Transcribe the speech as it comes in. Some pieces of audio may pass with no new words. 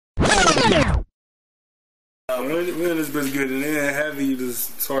Man, this bitch getting in heavy,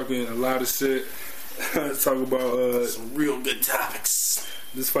 just talking a lot of shit. Talk about some real good topics.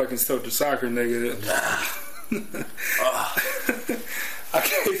 This fucking Celtic soccer nigga. I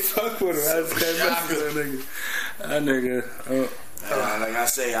can't fuck with him. I just can't fuck with that nigga. That nigga. Like I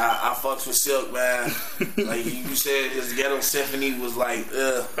say, I fucks with Silk, man. Like you said, his Ghetto Symphony was like,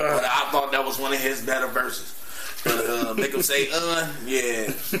 but I thought that was one of his better verses. But make him say,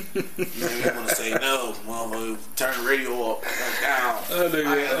 yeah. You want to say no, motherfucker. Turn the radio up, down. I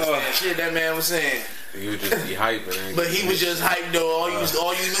understand shit that man was saying. He would just be hyping. But he was just hyped though. All you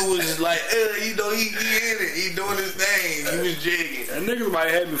knew was just like, you know, he in it. He doing his thing. He was jigging. And niggas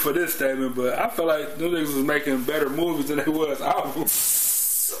might hate me for this statement, but I feel like them niggas was making better movies than they was albums.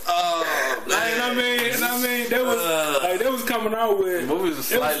 I mean, they was coming out with movies are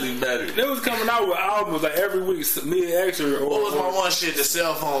slightly better. They was coming out with albums like every week. Me and Extra. Or, what was my one shit? The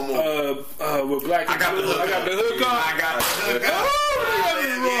cell phone movie. With Black. I got the hook up. I got the hook up.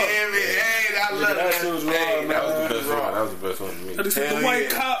 I love that. That was wrong. That was the best one to me. They said the white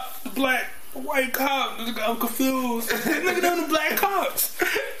cop, the black. White cop, I'm confused. Nigga, them the black cops.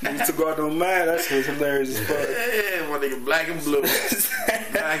 They used to go out to mad. That shit was hilarious as fuck. Yeah, my nigga, black and blue.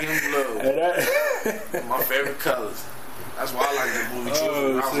 Black and blue. My favorite colors. That's why I like that movie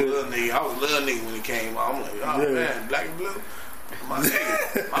too. I was a little nigga when it came out. I'm like, man, black and blue. My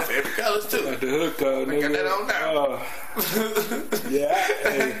nigga, my favorite colors too. Like the hook up, nigga. Got that on down. Yeah.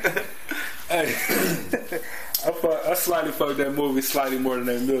 Hey. I slightly fucked that movie slightly more than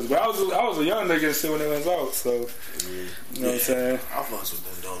that music, but I was a young nigga and shit when it was out, so you know what I'm saying. I fucks with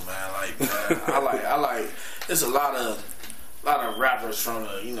them though, man. Like, I like. There's a lot of rappers from the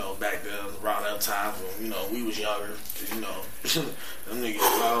back then around that time when we was younger. Them niggas.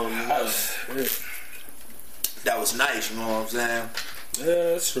 That was nice. You know what I'm saying?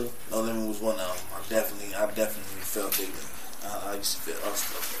 Yeah, that's true. No Limit was one of them. I definitely felt it. I used to feel us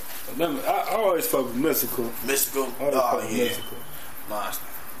stuff. I always fuck with Mystical. Mystical? Mystical. Nice.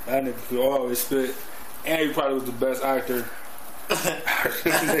 That nigga could always spit. And he probably was the best actor.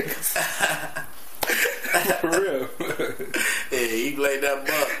 For real. Yeah, he played that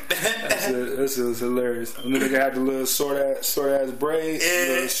buck. That shit was hilarious. And then they had the little short ass braids,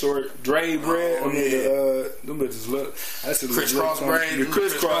 little short Dre braid. Them bitches look. That's crisscross braids. The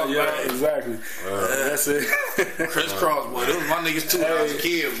crisscross, yeah, exactly. That's it. Crisscross, boy. Those was my niggas too when I was a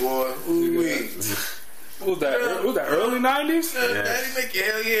kid, boy. Ooh-wee. What was that? Early 90s? Daddy make it,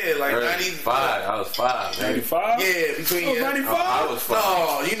 hell yeah. Like 95. I was 5. 95? Yeah, between 95? I was 5.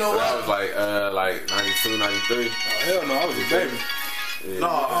 No, you know what? I was like 92, 93. Oh, hell no, I was a baby. Yeah. No,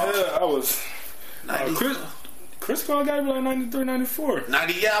 I was. 90. Chris Cole got me like 93, 94.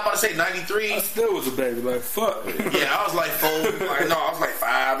 90, yeah, I'm about to say 93. I still was a baby, like, fuck. Yeah, I was like 4. I was like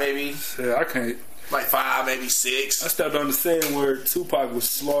 5, maybe. Yeah, I can't. Like 5, maybe 6. I stepped on the scene where Tupac was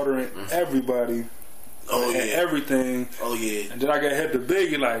slaughtering everybody. Oh, yeah. Everything. Oh, yeah. And then I got hit the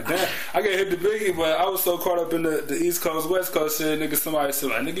Biggie, like, damn. I got hit the Biggie, but I was so caught up in the East Coast, West Coast shit, nigga, somebody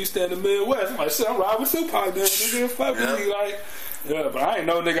said, like, nigga, you stay in the Midwest. I'm like, shit, I'm riding with Tupac, then, nigga, fuck with me, like. Yeah, but I ain't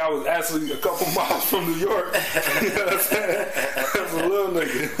know, nigga, I was actually a couple miles from New York. You know what I'm saying? I was a little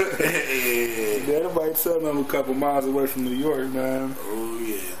nigga. Yeah, everybody telling I'm a couple miles away from New York, man. Oh,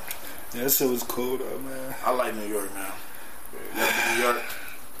 yeah. Yeah, that shit was cool, though, man. I like New York, man. New York.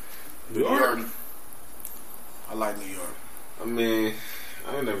 New York? I like New York. I mean,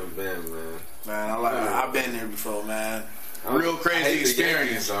 I ain't never been, man. Man, I've been there before, man. Real crazy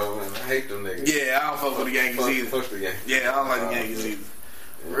experience. I hate them niggas. Yeah, I don't fuck with the Yankees either. Fuck the Yankees. Yeah, I don't like the Yankees either.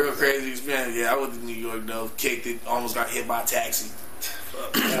 Real crazy experience. Yeah, I went to New York though. Kicked it. Almost got hit by a taxi.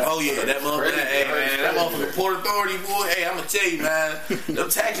 Oh yeah, that motherfucker. Hey man, that motherfucker Port Authority boy. Hey, I'm gonna tell you, man. Them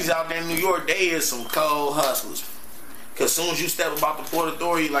taxis out there in New York, they is some cold hustlers. Cause as soon as you step about the Port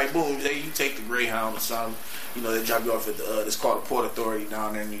Authority, like boom, you take the Greyhound or something. They drop you off at the it's called the Port Authority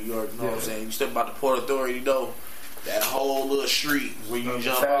down there in New York. You know what I'm saying? You step about the Port Authority though. That whole little street where you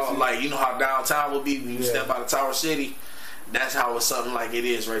jump off, like you know how downtown will be when you step out of Tower City. That's how it's something like it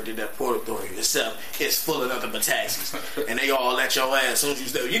is right there, that Port Authority. Except it's full of nothing but taxis, and they all let your ass as soon as you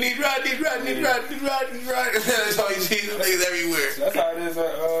step. You need to ride, That's all you see. Them niggas everywhere. That's how it is.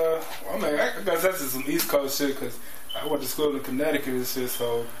 I mean, I guess that's just some East Coast shit because I went to school in Connecticut and shit,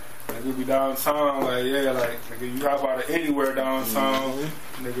 so. Like we be downtown, like nigga, you hop out of anywhere downtown,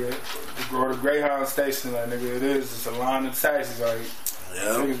 nigga, you go to the Greyhound station, like nigga, it is just a line of taxis, like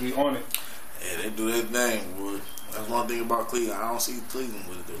niggas be on it. Yeah, they do their thing, boy. That's one thing about Cleveland. I don't see Cleveland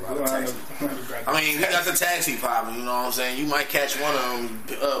with it. A lot of taxis. I mean, we got the taxi popping. You know what I'm saying? You might catch one of them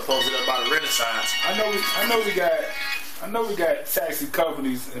posted up by the Renaissance. I know we got I know we got taxi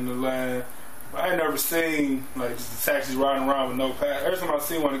companies in the land, but I ain't never seen like just the taxis riding around with no pass. Every time I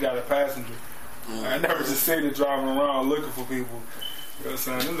see one, it got a passenger. I ain't never just seen it driving around looking for people. You know what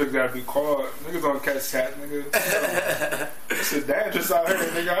I'm saying? Them niggas gotta be quiet. Niggas don't catch cats, nigga. That shit dangerous out here,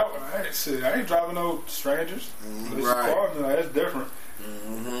 nigga. I ain't driving no strangers. Right. Car, like, that's different.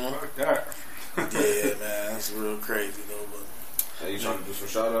 Fuck that. Yeah, man, that's real crazy though. But Hey, you trying to do some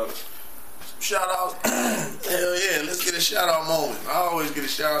shout outs? shout outs, hell yeah, let's get a shout out moment. I always get a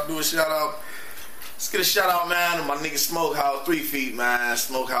shout out, do a shout out. Let's get a shout out, man, to my nigga Smokehouse 3 Feet, man.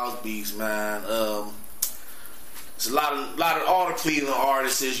 Smokehouse Beats, man. It's a lot of all the Cleveland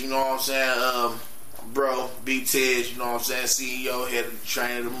artists, you know what I'm saying? Bro, B Tiz, you know what I'm saying? CEO, head of the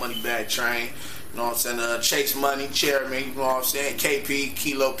train, the Money Bag Train. You know what I'm saying? Chase Money, Chairman, you know what I'm saying? KP,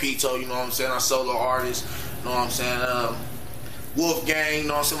 Kilo Pito, you know what I'm saying? Our solo artist, you know what I'm saying? Wolfgang, you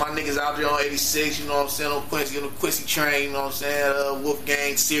know what I'm saying? My niggas out there on 86, you know what I'm saying? On the Quincy train, you know what I'm saying?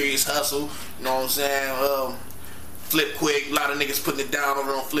 Wolfgang, Serious Hustle, you know what I'm saying? Flip Quick, a lot of niggas putting it down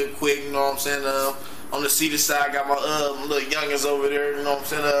over on Flip Quick, you know what I'm saying? On the Cedar side, I got my little youngins over there, you know what I'm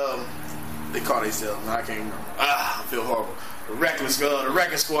saying? They call themselves, I can't remember. I feel horrible. The Record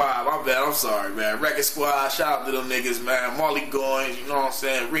Squad, my bad, I'm sorry, man. Record Squad, shout out to them niggas, man. Marley Goins, you know what I'm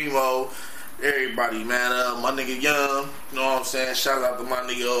saying? Remo, everybody, man. My nigga Young, you know what I'm saying? Shout out to my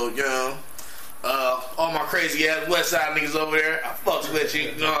nigga Old Young. All my crazy ass West Side niggas over there, I fucks with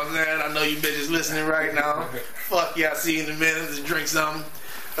you, you know what I'm saying? I know you bitches listening right now. Fuck yeah, I see you in a minute, let's drink something.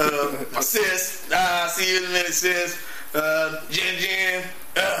 My sis, I see you in a minute, sis. Jen,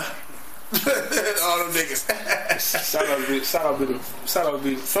 all them niggas. Shout out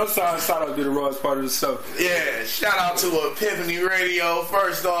be the rawest part of the show. Yeah, shout out to Epiphany Radio.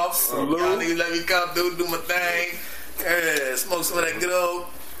 First off, y'all niggas let me come through, do my thing. Yeah, smoke some of that good old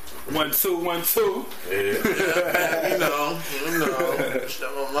 1 2 1 2. Yeah, you know.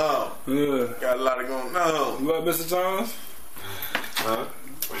 Shut my mouth. Yeah. Got a lot of going on. You up, Mr. Jones? Huh?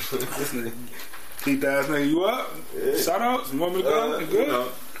 This nigga, keep that ass nigga, you up? Yeah. Shout outs? You want me to go? You good? You know,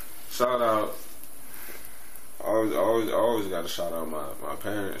 shout out. Always got to shout out my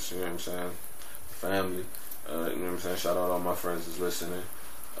parents. You know what I'm saying? Family. You know what I'm saying? Shout out all my friends that's listening.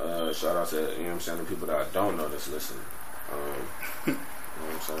 Shout out to, you know what I'm saying, the people that I don't know that's listening. You know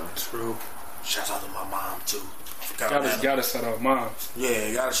what I'm saying? True. Shout out to my mom too. Gotta shout out moms.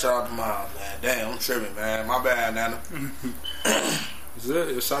 Yeah, gotta shout out to mom, man. Damn, I'm tripping, man. My bad, Nana. Is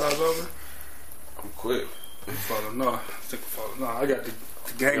it? Your shout out's over? I'm quick. No, I got the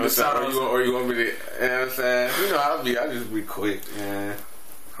gang You know of shout outs. or you want me to, you know what I'm saying? You know, I just be quick, man.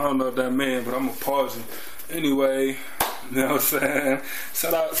 I don't know if that man, but I'm gonna pause you. Anyway, you know what I'm saying?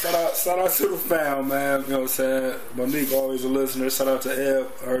 Shout out to the fam, man. You know what I'm saying? Monique always a listener. Shout out to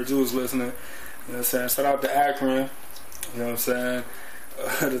Eb, I heard you was listening. You know what I'm saying? Shout out to Akron. You know what I'm saying?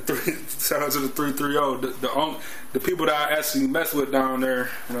 Shout out to the 330. The people that I actually mess with down there.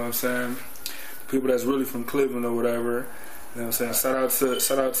 You know what I'm saying? The people that's really from Cleveland or whatever. You know what I'm saying? Shout out to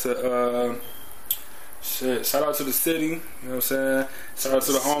the city, you know what I'm saying? Shout out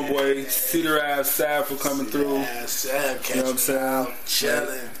to the homeboy, Cedar Ave Sav for coming through. You know what I'm saying?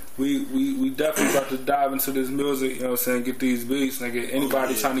 Chilling. We definitely about to dive into this music, you know what I'm saying? Get these beats, nigga.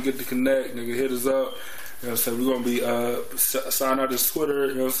 Anybody trying to get the connect, nigga, hit us up. You know what I'm saying? We're gonna be sign out his Twitter,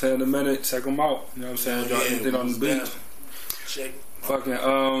 you know what I'm saying, in a minute. Check them out. You know what I'm saying? Y'all anything on the beat. Check. Fucking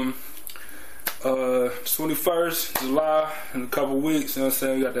 21st July in a couple weeks, you know what I'm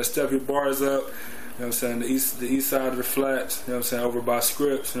saying? We got that Step Your Bars Up. You know what I'm saying? The east side of the flats, you know what I'm saying? Over by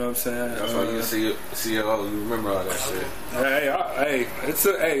Scripps, you know what I'm saying? That's why you see you remember all that shit.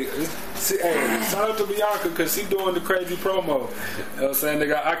 Shout out to Bianca because she doing the crazy promo. You know what I'm saying?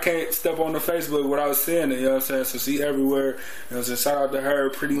 Nigga, I can't step on the Facebook without seeing it, you know what I'm saying? So she everywhere, you know what I'm saying? Shout out to her,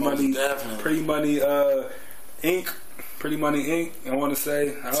 Pretty Money Inc. I want to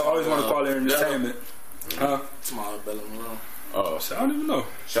say. I always want to call her entertainment. Small Bella Monroe. Oh, I don't even know.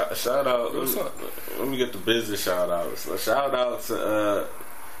 Shout out. What's up? Let me get the business shout outs. Shout out to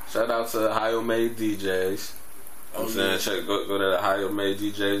Ohio Made DJs. I'm saying go to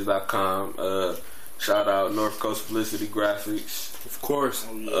OhioMadeDJs.com. Shout out North Coast Publicity Graphics. Of course.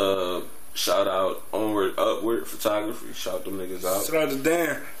 Shout out Onward Upward Photography. Shout them niggas out. Shout out to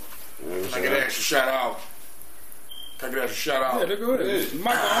Dan. You know I get an extra shout out. Yeah, go ahead.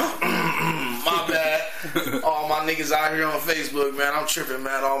 My bad. All my niggas out here on Facebook, man. I'm tripping,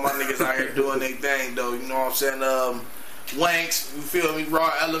 man. All my niggas out here doing their thing, though. You know what I'm saying? Wanks, you feel me?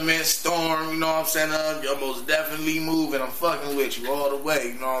 Raw Elements, Storm, you know what I'm saying? You're most definitely moving. I'm fucking with you all the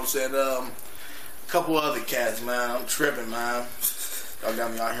way. You know what I'm saying? Couple other cats, man. I'm tripping, man. Y'all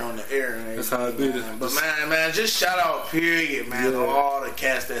got me out here on the air and that's how it be. But man, just shout out, period, man, on all the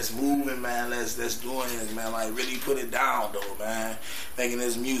cats that's moving, man, that's doing this, man. Like, really put it down, though, man. Making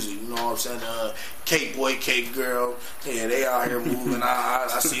this music, you know what I'm saying? Cake Boy, Cake Girl, yeah, they out here moving. I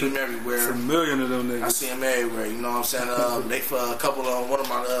see them everywhere. It's a million of them niggas. I see them everywhere, you know what I'm saying? They for a couple of one of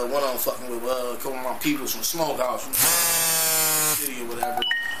them fucking with a couple of my peoples from Smokehouse, city or whatever.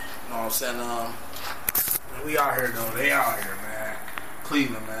 You know what I'm saying? We out here though. They out here, man.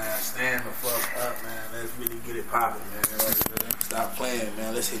 Cleveland, man. Stand the fuck up, man. Let's really get it popping, man. Stop playing,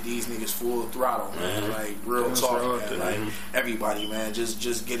 man. Let's hit these niggas full throttle, man. Like, real talk, man. Like, everybody, man.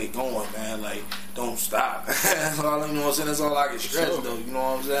 Just get it going, man. Like, don't stop. That's all, you know what I'm saying? That's all I can stress, though. You know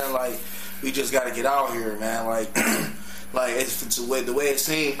what I'm saying? Like, we just gotta get out here, man. Like, it's the way it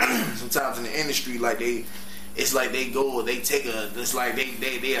seems sometimes in the industry, like it's like they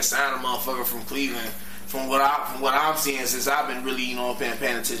assign a motherfucker from Cleveland. From what I'm seeing since I've been really, you know, paying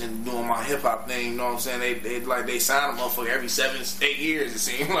attention, doing my hip hop thing, you know what I'm saying? They sign a motherfucker every 7-8 years. It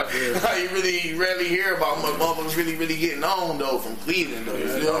seems like you really rarely hear about motherfuckers really getting on though from Cleveland though. You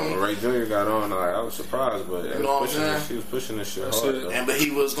feel me? Ray Jr. got on, like, I was surprised, but you know he was pushing this shit hard. But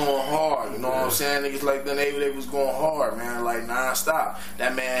he was going hard. You know what I'm saying? Niggas like the Navy, they was going hard, man, like non-stop.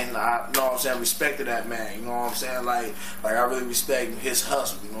 That man, I you know what I'm saying, respected that man. You know what I'm saying? Like I really respect his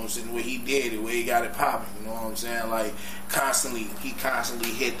hustle. You know what I'm saying? The way he did it, the way he got it popping. You know what I'm saying? Like, he constantly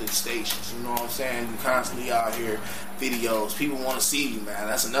hit the stations. You know what I'm saying? You constantly out here, videos. People want to see you, man.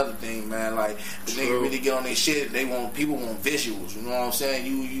 That's another thing, man. Like, the nigga really get on their shit. People want visuals. You know what I'm saying?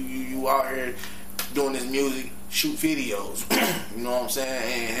 You out here doing this music, shoot videos. You know what I'm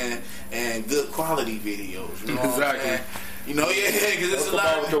saying? And good quality videos. You know what I'm saying? You know, yeah, because it's a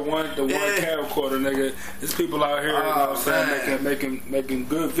lot of the one camcorder, nigga. There's people out here, you know what I'm saying, making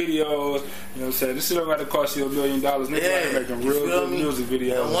good videos. You know what I'm saying? This shit don't got to cost you $1 million. Niggas making real good music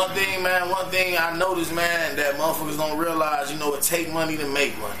videos. And one thing I noticed, man, that motherfuckers don't realize, you know, it take money to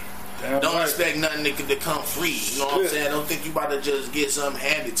make money. Don't expect nothing to come free. You know what I'm saying? Don't think you about to just get something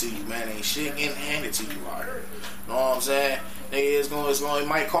handed to you, man. Ain't shit getting handed to you out here. You know what I'm saying? It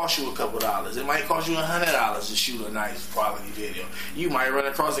might cost you a couple dollars. It might cost you $100 to shoot a nice quality video. You might run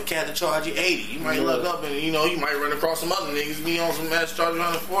across a cat that charge you $80. You might look up and you might run across some other niggas be on some match charge you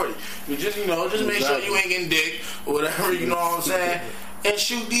 $140. You just make sure you ain't getting dick or whatever. You know what I'm saying? And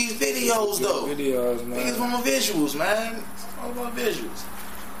shoot these videos though. Videos, man. Niggas want visuals, man. It's all about visuals.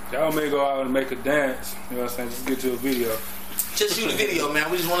 Y'all may go out and make a dance. You know what I'm saying? Just get you a video. Just shoot a video, man.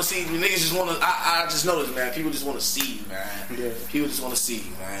 We just want to see. Niggas just want to. I just noticed, man. People just want to see you, man. Yeah. People just want to see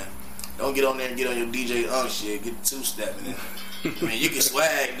you, man. Don't get on there and get on your DJ shit. Get two-stepping in. I mean, you can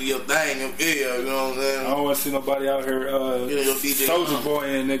swag, do your thing, your video. You know what I'm saying? I don't want to see nobody out here. Soulja Boy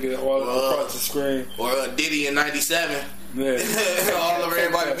and nigga all across the screen. Or Diddy in '97. Yeah. All over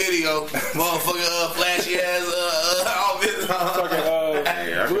everybody's video. Motherfucker, flashy ass outfit.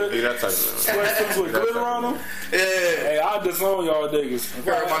 Sweatsuits with glitter on them. Yeah. Hey, I'll disown y'all niggas.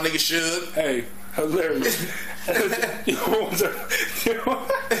 Heard my nigga should. Hey, hilarious. You want the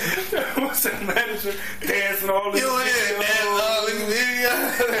manager dancing all this? You want to dance all this video?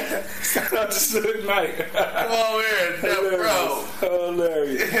 Shout out to Suge Knight. Come on here, bro.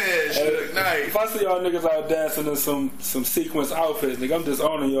 Hilarious. Yeah, Suge Knight. If I see y'all niggas out dancing in some sequence outfits, nigga, I'm just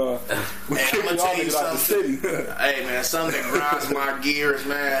owning y'all. We I'm gonna tell you something. Hey, man, something that grinds my gears,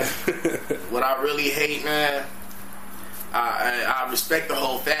 man. What I really hate, man. I respect the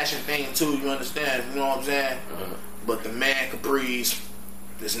whole fashion thing too. You understand? You know what I'm saying? But the man capris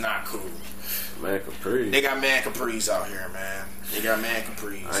is not cool. Man capris. They got man capris out here, man. They got man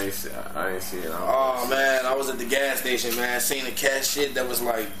capris. I ain't see it. Oh man, I was at the gas station, man. Seen the cat shit that was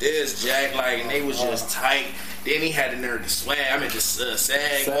like this, Jack, like, and they was just tight. Then he had the nerve to swag. I mean, just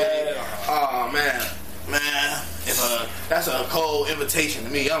sag with it. Oh man. Man, that's a cold invitation to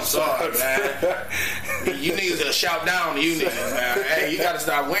me. I'm sorry, man. You niggas gotta shout down to you niggas, man. Hey, you gotta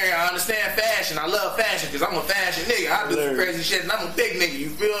stop wearing. I understand fashion. I love fashion because I'm a fashion nigga. I do some crazy shit and I'm a big nigga. You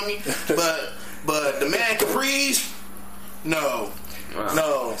feel me? But the man capris, no.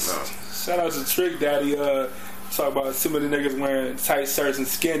 Shout out to Trick Daddy. Talk about some of the niggas wearing tight shirts and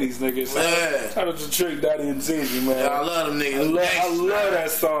skinnies, niggas. Man. Shout out to Trick Daddy and Zingy, man. Yeah, I love them niggas. I love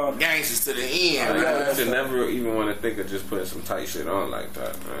that song. Gangsters to the end. I should never even want to think of just putting some tight shit on like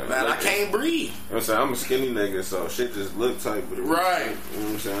that, man. Man, I can't breathe. You know what I'm saying? I'm a skinny nigga, so shit just look tight. But right. You know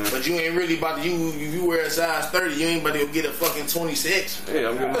what I'm saying? But you ain't really about to, you wear a size 30, you ain't about to go get a fucking 26. Yeah,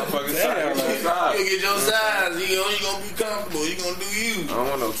 I'm getting my fucking size. You get your size, you gonna be comfortable, you gonna do you. I don't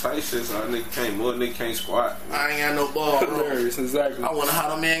want no tight shit, so a nigga can't move, nigga can't squat. I ain't got no ballroom. Hilarious, exactly. I wonder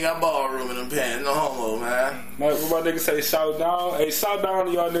how the man got ballroom in them pants. No homo, man. What my niggas say, shout down. Hey, shout down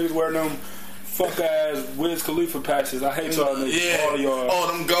to y'all niggas wearing them fuck ass Wiz Khalifa patches. I hate y'all niggas. Yeah. All of y'all.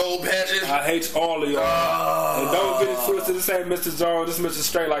 Oh, them gold patches. I hate all of y'all. And don't get it twisted. This ain't Mr. Jones. This Mr.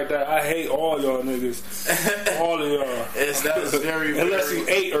 Straight like that. I hate all y'all niggas. All of y'all. That's very, unless you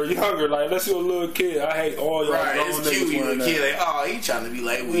 8 or younger. Like, unless you're a little kid. I hate all y'all. Right, it's cute. You a kid. Like, oh, he trying to be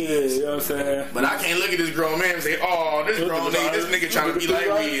like Wiz. Yeah, you know what I'm saying? But I can't look at this grown man and say, oh, this grown nigga, this nigga trying to be like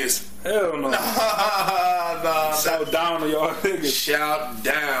Wiz. Hell no. Nah. Shout down to y'all niggas. Shout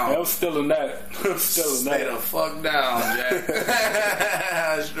down. I'm still in that. I'm still in that. Stay the fuck down,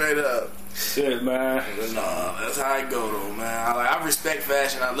 Jack. Straight up. Shit, man. But nah, that's how I go though, man. I respect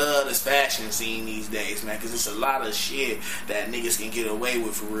fashion. I love this fashion scene these days, man, because it's a lot of shit that niggas can get away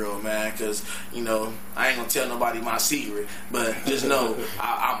with for real, man. Because you know, I ain't gonna tell nobody my secret, but just know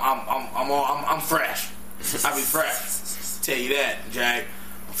I'm fresh. I be fresh. Tell you that, Jack.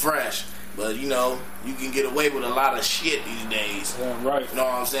 I'm fresh. But you know, you can get away with a lot of shit these days. Yeah, right. You know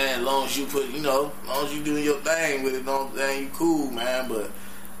what I'm saying? As long as you put, you know, as long as you doing your thing with it, you know what I'm saying? You cool, man. But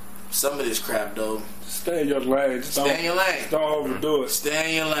some of this crap, though. Stay in your lane. Stay in your lane. Don't overdo it. Stay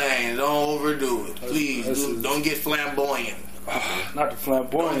in your lane. Don't overdo it. Please, don't get flamboyant. Not the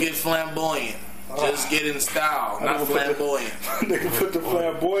flamboyant. Don't get flamboyant. Just get in style, not flamboyant. Nigga put the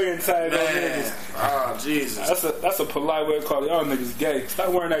flamboyant tag on niggas. Oh, Jesus. That's a polite way to call y'all niggas gay. Stop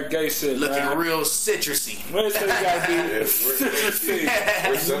wearing that gay shit, looking man. real citrusy. We ain't say you gotta be citrusy.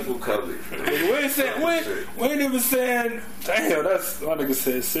 We're simple colored. We ain't even saying, damn, that's what nigga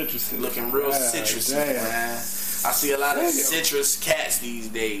said, citrusy. Looking real citrusy, man. I see a lot of citrus cats these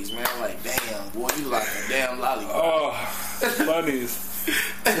days, man. Like, damn, boy, you like a damn lollipop. Oh, funniest.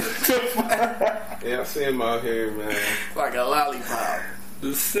 Yeah, I see him out here, man. Like a lollipop.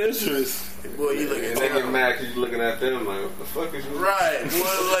 The citrus. Boy, you looking. And they get mad because you looking at them like, what the fuck is you? Right.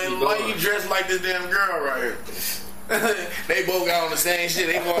 Boy, like, why you dressed like this damn girl right here? They both got on the same shit.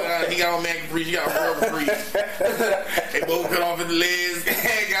 They both got, he got on man capri, she got on girl capri. They both cut off at the legs.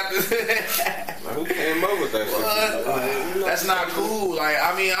 Got this. Like, who came up with that shit? That's not cool. Like,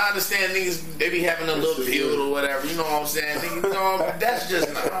 I mean, I understand niggas, they be having a little build or whatever. You know what I'm saying? Niggas, you know, that's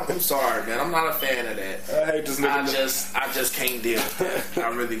just not. I'm sorry, man. I'm not a fan of that. I hate this nigga. I just can't deal with that. I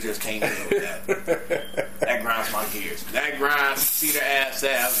really just can't deal with that. That grinds my gears. That grinds Peter ass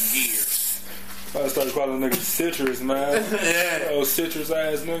gears. I started calling niggas citrus, man. Yeah. Oh, citrus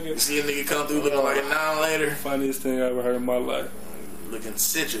ass nigga. See a nigga come through looking like a 9 later. Funniest thing I ever heard in my life. Looking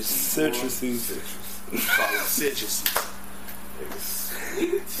citrusy. Citrusy. Call it citrusy.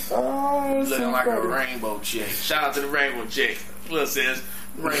 Oh, looking like a rainbow chick. Shout out to the rainbow chick. Look, sis.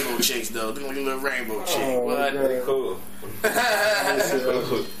 Rainbow chicks, though. They look like a little rainbow chick. Oh, what? Pretty cool.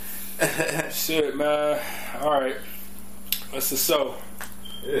 Shit, man. All right. That's the show.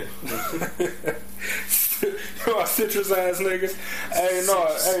 Yeah. Y'all citrus ass niggas. Hey, no,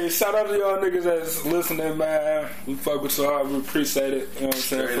 hey, shout out to y'all niggas that's listening, man. We fuck with y'all. We appreciate it. You know what I'm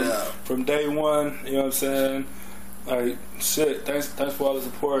saying? From day one, you know what I'm saying? Like, shit, thanks for all the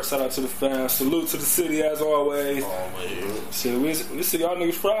support. Shout out to the fans. Salute to the city as always. Shit, we see y'all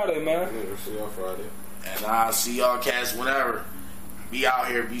niggas Friday, man. Yeah, we'll see y'all Friday. And I'll see y'all cats whenever. Be out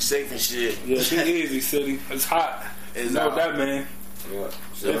here, be safe and shit. Yeah, be easy, city. It's hot. It's know that, man. Yeah.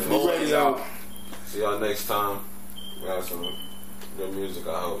 Definitely radio. See y'all next time. We got some good music,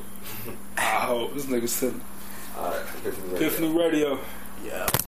 I hope. I hope. This nigga said Alright, Epiphany Radio. Yeah.